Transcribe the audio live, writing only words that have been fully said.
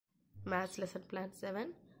Maths lesson plan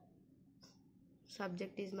 7.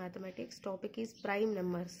 Subject is mathematics. Topic is prime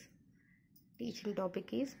numbers. Teaching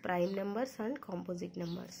topic is prime numbers and composite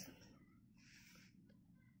numbers.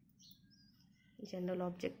 General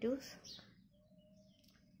objectives.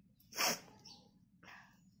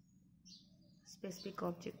 Specific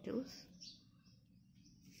objectives.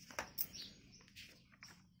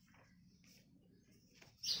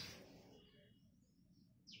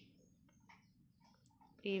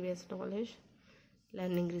 Previous knowledge,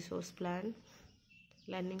 learning resource plan,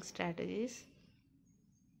 learning strategies,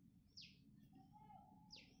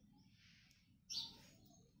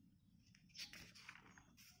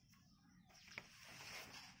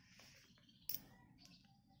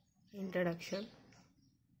 introduction,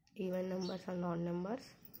 even numbers and odd numbers,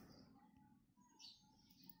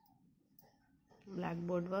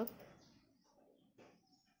 blackboard work,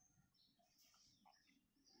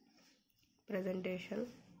 presentation,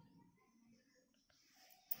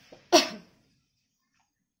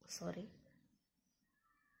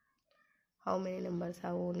 how many numbers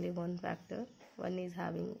have only one factor? One is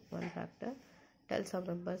having one factor. Tell some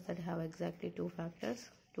numbers that have exactly two factors,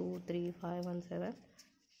 2, 3, 5 and 7.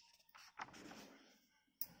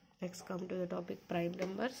 Next, come to the topic prime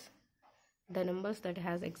numbers. The numbers that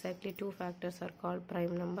has exactly two factors are called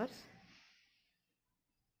prime numbers.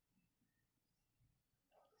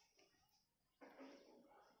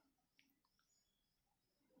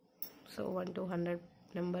 So 1 to 100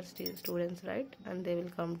 numbers students write, and they will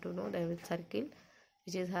come to know, they will circle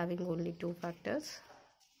which is having only two factors,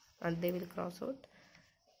 and they will cross out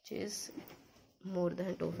which is more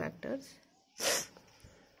than two factors.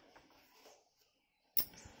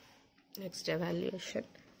 Next, evaluation.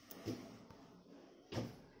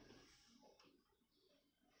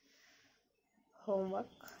 Homework.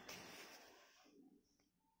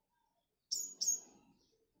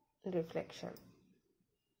 Reflection.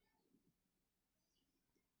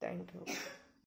 Thank you.